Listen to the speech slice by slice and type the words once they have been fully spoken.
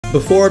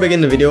Before I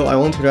begin the video, I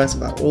want to address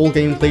that all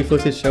gameplay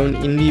footage shown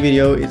in the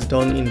video is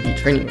done in the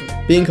training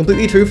mode. Being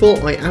completely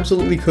truthful, I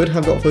absolutely could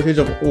have got footage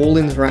of all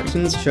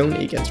interactions shown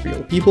against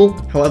real people,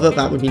 however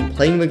that would mean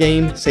playing the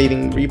game,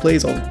 saving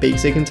replays of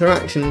basic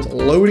interactions,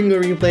 loading the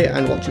replay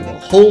and watching the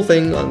whole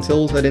thing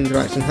until said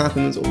interaction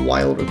happens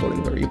while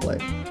recording the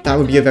replay. That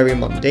would be a very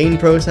mundane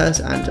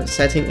process, and just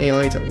setting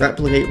AI to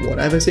replicate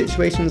whatever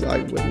situations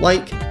I would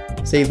like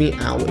saves me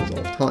hours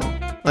of time.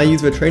 I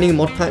use the training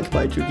mod pack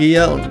by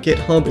Ptooie on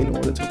GitHub in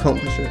order to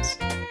accomplish this.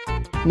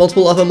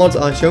 Multiple other mods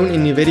are shown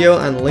in the video,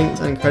 and links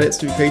and credits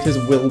to creators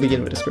will be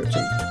in the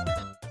description.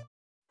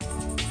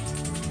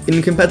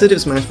 In competitive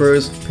Smash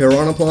Bros,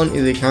 Piranha Plant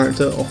is a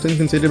character often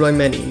considered by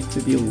many to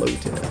be low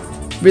tier.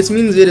 This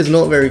means it is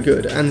not very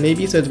good, and may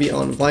be said to be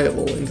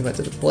unviable in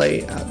competitive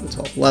play at the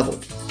top level.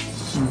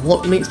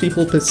 What makes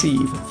people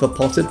perceive the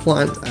potted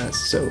plant as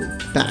so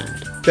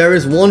bad? There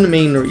is one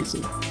main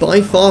reason. By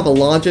far the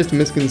largest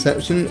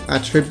misconception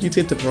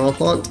attributed to Piranha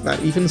Plant that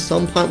even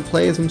some plant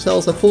players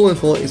themselves have fallen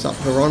for is that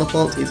Piranha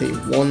Plant is a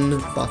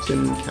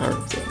one-button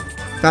character.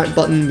 That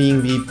button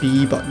being the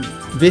B button.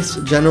 This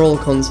general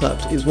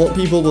concept is what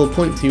people will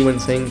point to when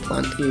saying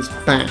plant is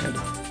bad.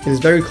 It is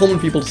very common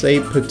for people to say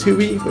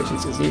Ptooie, which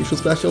is its neutral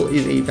special,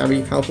 is a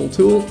very powerful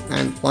tool,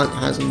 and plant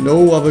has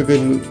no other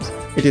good moves.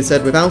 It is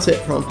said without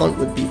it, Piranha Plant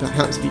would be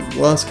perhaps the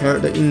worst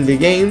character in the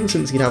game,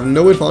 since he'd have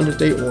no advantage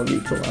state or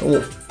neutral at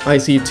all. I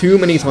see too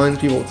many times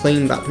people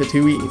claim that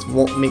Ptooie is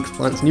what makes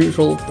plants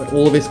neutral, but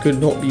all of this could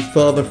not be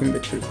further from the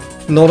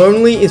truth. Not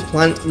only is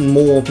plant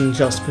more than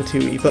just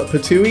Ptooie, but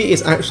Ptooie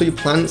is actually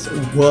plant's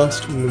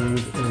worst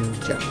move in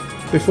general.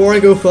 Before I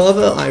go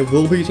further, I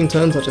will be using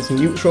terms such as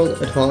neutral,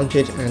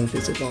 advantage, and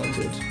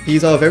disadvantage.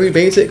 These are very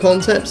basic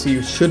concepts, so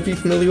you should be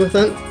familiar with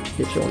them.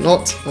 If you're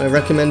not, I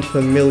recommend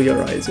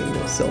familiarizing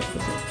yourself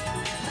with them.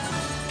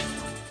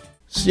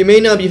 So you may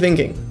now be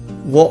thinking,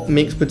 what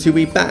makes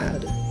Ptooie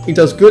bad? It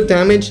does good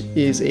damage,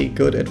 is a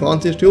good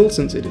advantage tool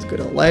since it is good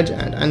at ledge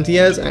and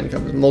anti-airs and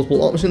covers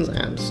multiple options,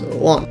 and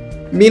so on.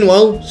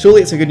 Meanwhile,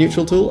 surely it's a good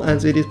neutral tool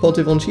as it is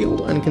positive on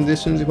shield and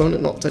conditions the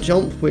opponent not to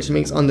jump, which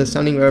makes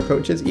understanding their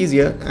approaches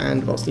easier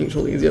and thus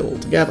neutral easier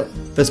altogether.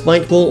 The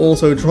spike ball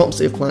also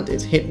drops if plant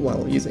is hit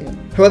while using it.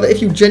 However,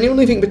 if you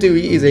genuinely think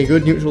Ptooie is a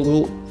good neutral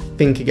tool,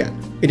 think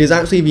again. It is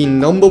actually the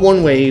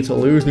 #1 way to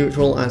lose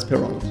neutral as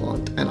Piranha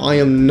Plant, and I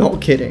am not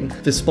kidding.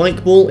 The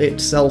spike ball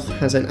itself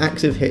has an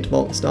active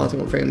hitbox starting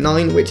on frame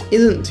 9, which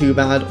isn't too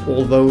bad,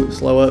 although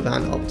slower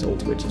than up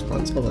tilt, which is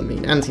plant's other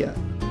main anti-air.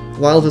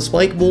 While the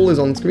spike ball is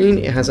on screen,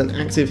 it has an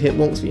active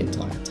hitbox the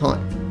entire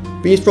time.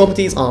 These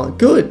properties are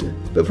good.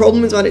 The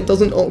problem is that it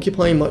doesn't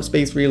occupy much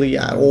space really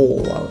at all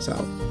while it's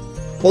out.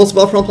 Whilst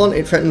above Piranha Plant,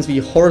 it threatens the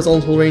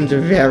horizontal range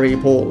very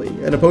poorly.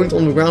 An opponent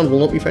on the ground will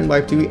not be threatened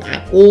by Ptooie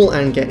at all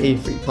and get a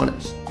free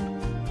punish.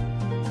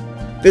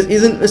 This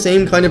isn't the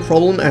same kind of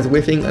problem as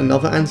whiffing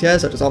another anti-air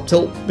such as up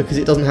tilt, because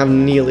it doesn't have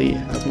nearly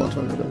as much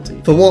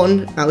vulnerability. For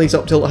one, at least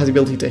up tilt has the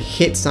ability to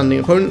hit standing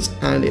opponents,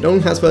 and it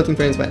only has 13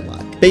 frames of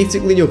lag.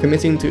 Basically, you're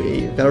committing to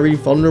a very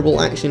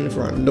vulnerable action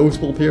for a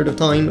noticeable period of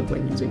time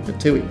when using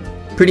Ptooie.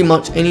 Pretty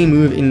much any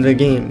move in the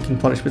game can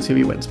punish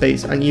Ptooie when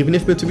spaced, and even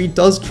if Ptooie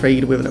does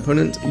trade with an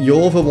opponent,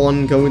 you're the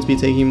one going to be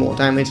taking more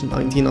damage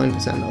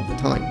 99% of the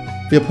time.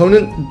 The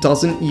opponent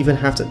doesn't even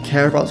have to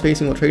care about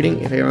spacing or trading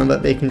if they remember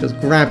they can just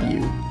grab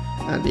you,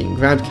 and being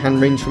grabbed can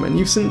range from a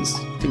nuisance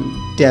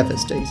to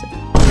devastating.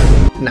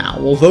 Now,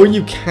 although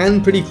you can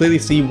pretty clearly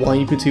see why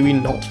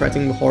Ptooie not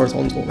threatening the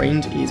horizontal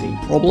range is a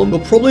problem, you're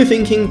probably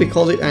thinking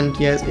because it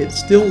anti-airs it's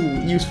still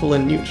useful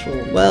and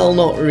neutral. Well,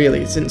 not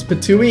really, since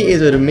Ptooie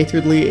is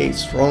admittedly a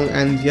strong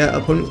anti-air,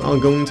 opponents are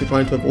going to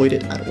try to avoid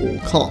it at all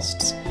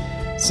costs.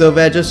 So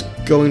they're just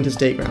going to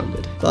stay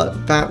grounded,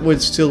 but that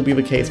would still be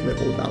the case with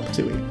or without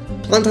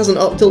Ptooie. Plant has an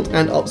up tilt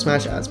and up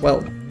smash as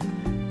well.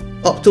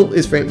 Up tilt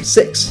is frame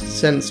 6,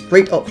 sends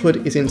straight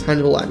upward, is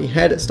intangible at the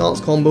head, starts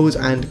combos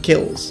and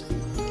kills.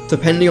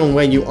 Depending on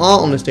where you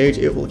are on the stage,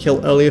 it will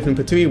kill earlier than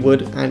Ptooie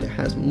would, and it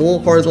has more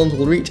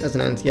horizontal reach as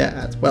an anti-air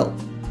as well.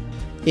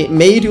 It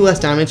may do less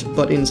damage,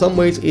 but in some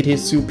ways it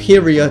is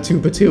superior to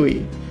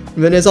Ptooie.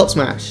 Then there's up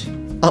smash.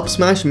 Up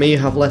smash may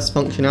have less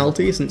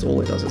functionality since all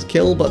it does is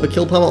kill, but the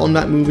kill power on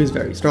that move is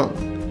very strong.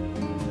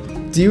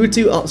 Due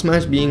to up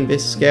smash being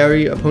this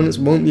scary, opponents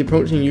won't be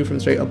approaching you from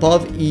straight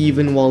above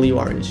even while you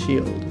are in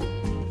shield.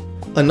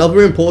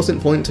 Another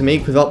important point to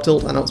make with up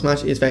tilt and up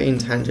smash is their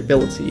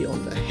intangibility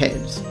on the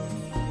heads.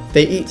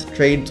 They eat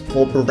trades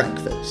for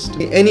breakfast.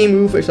 Any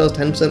move which does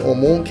 10% or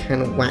more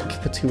can whack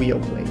Ptooie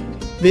away.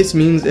 This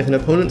means if an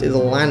opponent is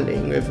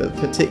landing with a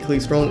particularly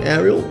strong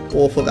aerial,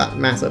 or for that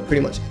matter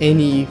pretty much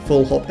any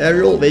full hop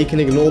aerial, they can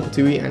ignore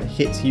Ptooie and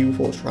hit you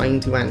for trying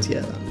to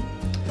anti-air them.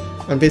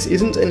 And this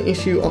isn't an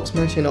issue up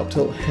smash and up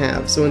tilt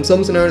have, so in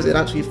some scenarios it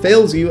actually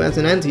fails you as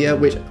an anti-air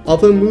which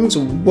other moves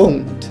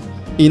won't.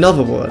 In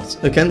other words,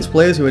 against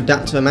players who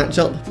adapt to a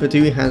matchup,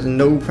 Ptooie has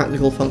no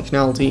practical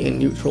functionality in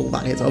neutral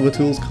that his other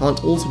tools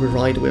can't also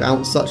provide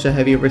without such a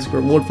heavy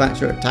risk-reward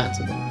factor attached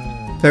to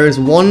them. There is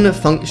one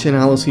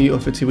functionality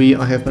of Ptooie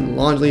I have been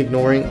largely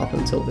ignoring up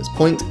until this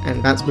point,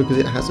 and that's because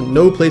it has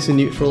no place in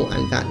neutral,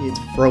 and that is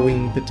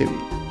throwing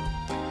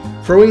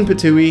Ptooie. Throwing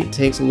Ptooie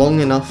takes long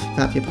enough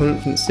that the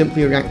opponent can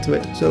simply react to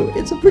it, so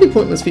it's a pretty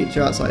pointless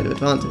feature outside of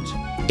advantage.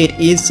 It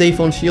is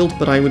safe on shield,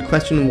 but I would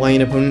question why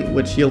an opponent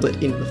would shield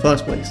it in the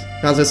first place.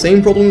 It has the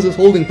same problems as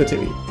holding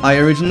Ptooie. I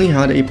originally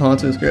had a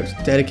part of the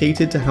script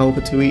dedicated to how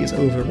Ptooie is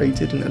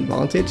overrated in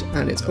advantage,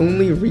 and its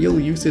only real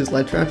use is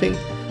lead trapping.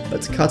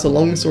 But to cut a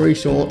long story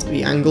short,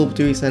 the angle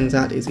Ptooie sends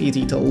at is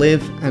easy to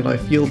live, and I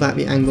feel that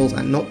the angles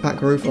and knockback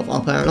growth of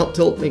up air and up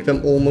tilt make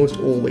them almost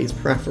always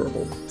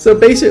preferable. So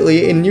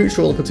basically, in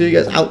neutral, Ptooie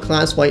gets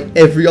outclassed by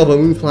every other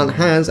move Plant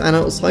has, and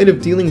outside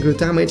of dealing good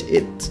damage,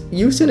 its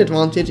use in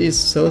advantage is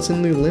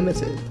certainly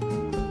limited.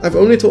 I've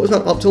only talked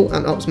about up tilt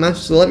and up smash,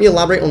 so let me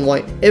elaborate on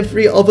why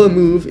every other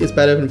move is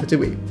better than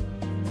Ptooie.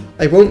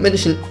 I won't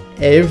mention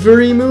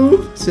every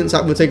move, since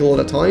that would take a lot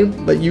of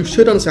time, but you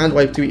should understand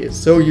why Ptooie is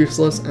so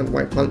useless and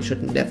why Plant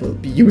should never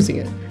be using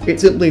it.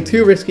 It's simply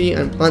too risky,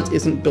 and Plant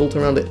isn't built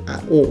around it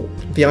at all.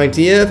 The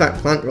idea that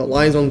Plant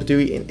relies on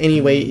Ptooie in any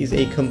way is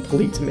a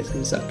complete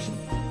misconception.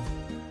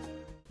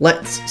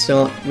 Let's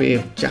start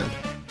with Jab.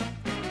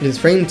 It is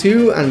frame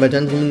 2, and the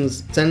gentleman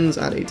sends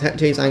at a tech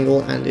chase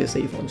angle and is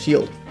safe on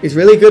shield. It's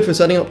really good for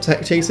setting up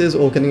tech chases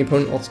or getting the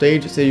opponent off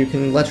stage, so you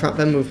can lead trap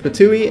them with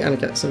Ptooie and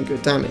get some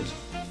good damage.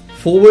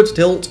 Forward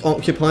tilt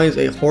occupies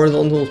a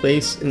horizontal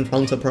space in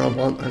front of Piranha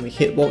Plant, and the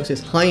hitbox is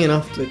high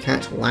enough to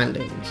catch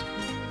landings.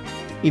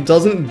 It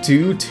doesn't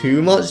do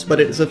too much, but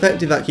it is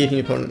effective at keeping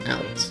the opponent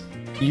out.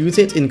 Use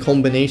it in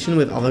combination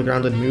with other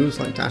grounded moves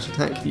like dash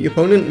attack. The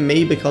opponent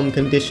may become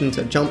conditioned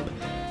to jump,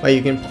 where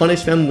you can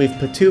punish them with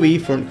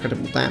Ptooie for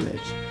incredible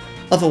damage.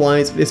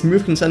 Otherwise, this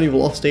move can send you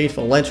off stage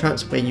for lead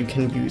traps where you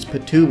can use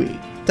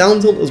Ptooie. Down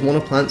tilt is one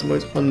of Plant's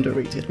most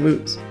underrated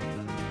moves.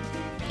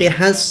 It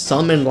has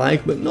some end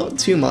lag, but not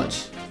too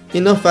much,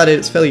 enough that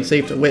it's fairly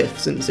safe to whiff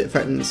since it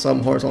threatens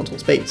some horizontal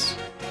space.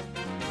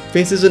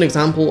 This is an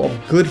example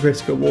of good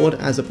risk reward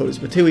as opposed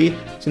to Ptooie,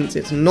 since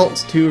it's not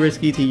too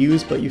risky to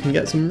use, but you can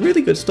get some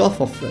really good stuff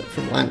off it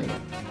from landing.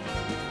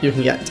 You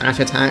can get dash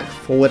attack,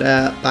 forward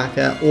air, back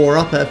air, or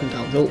up air from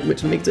down tilt,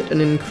 which makes it an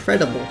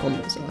incredible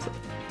combo starter.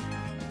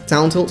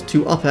 Down tilt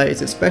to up air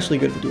is especially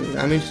good for doing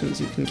damage, since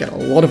you can get a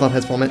lot of up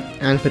airs from it,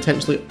 and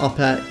potentially up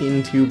air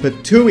into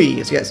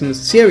Ptooie to get some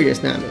serious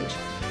damage.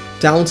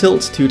 Down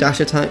tilt to dash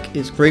attack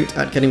is great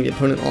at getting the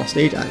opponent off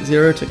stage at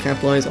 0 to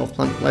capitalize off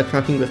Plant lead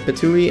trapping with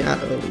Ptooie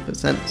at early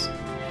percents.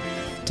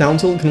 Down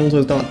tilt can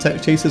also start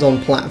tech chases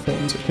on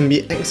platforms, which can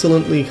be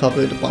excellently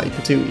covered by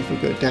Ptooie for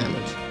good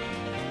damage.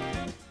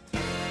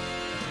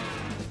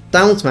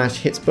 Down smash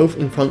hits both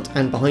in front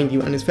and behind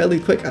you and is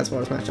fairly quick as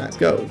far as smash attacks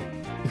go.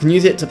 You can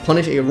use it to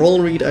punish a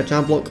roll read, a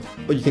jab block,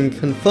 or you can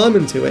confirm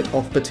into it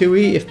off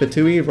Ptooie if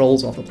Ptooie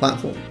rolls off a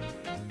platform.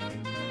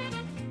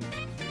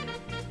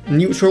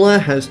 Neutral air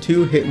has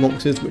 2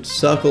 hitboxes which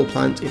circle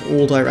Plant in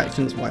all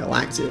directions while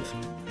active.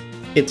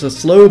 It's a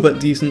slow but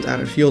decent out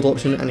of shield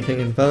option and can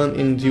confirm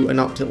into an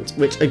up tilt,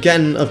 which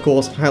again of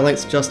course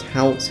highlights just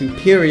how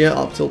superior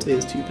up tilt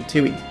is to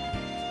Ptooie.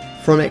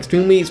 From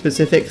extremely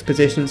specific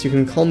positions you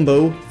can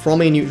combo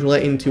from a neutral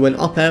air into an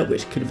up air,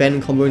 which could then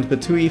combo into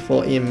Ptooie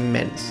for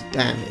immense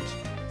damage.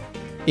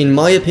 In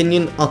my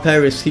opinion, up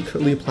air is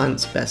secretly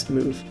Plant's best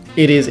move.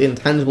 It is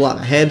intangible at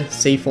the head,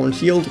 safe on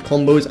shield,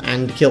 combos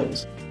and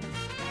kills.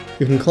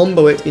 You can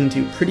combo it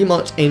into pretty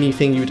much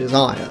anything you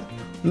desire,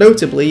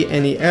 notably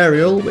any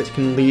aerial, which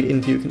can lead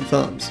into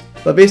confirms.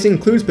 But this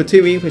includes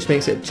Ptooie, which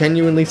makes it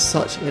genuinely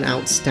such an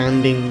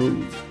outstanding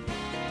move.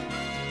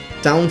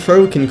 Down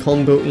throw can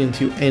combo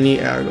into any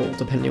aerial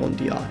depending on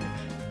DI,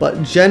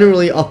 but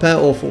generally up air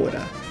or forward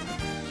air.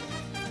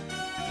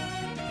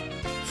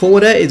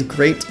 Forward air is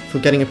great for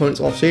getting opponents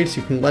off stage, so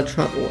you can lead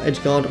trap or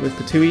edge guard with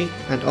Ptooie,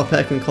 and up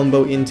air can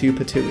combo into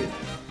Ptooie.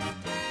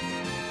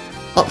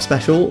 Up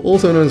special,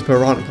 also known as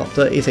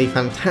Piranhacopter, is a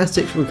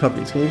fantastic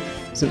recovery tool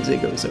since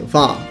it goes so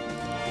far.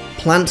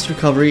 Plant's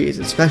recovery is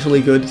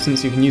especially good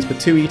since you can use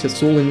Ptooie to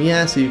stall in the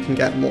air so you can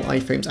get more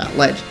iframes at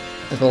ledge,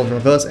 as well as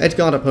reverse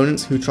edgeguard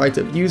opponents who try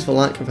to abuse the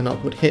lack of an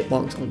upward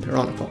hitbox on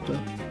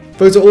Piranhacopter.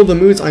 Those are all the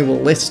moves I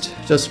will list,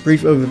 just a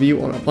brief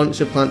overview on a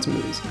bunch of Plant's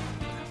moves.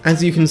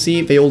 As you can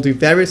see, they all do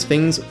various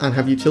things and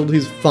have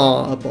utilities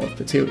far above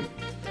Ptooie.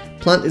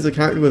 Plant is a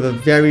character with a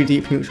very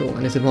deep neutral,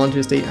 and its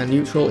advantage state and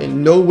neutral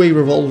in no way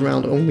revolves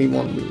around only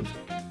one move.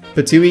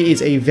 Ptooie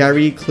is a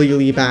very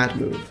clearly bad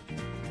move.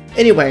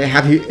 Anyway,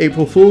 happy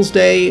April Fool's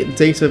Day,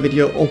 data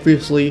video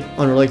obviously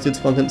unrelated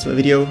to contents of the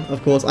video,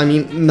 of course. I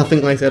mean,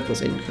 nothing I said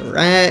was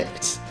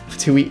incorrect.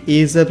 Ptooie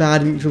is a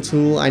bad neutral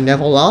tool, I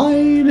never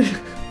lied.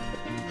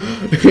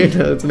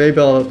 So maybe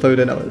I'll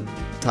upload another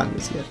time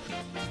this year.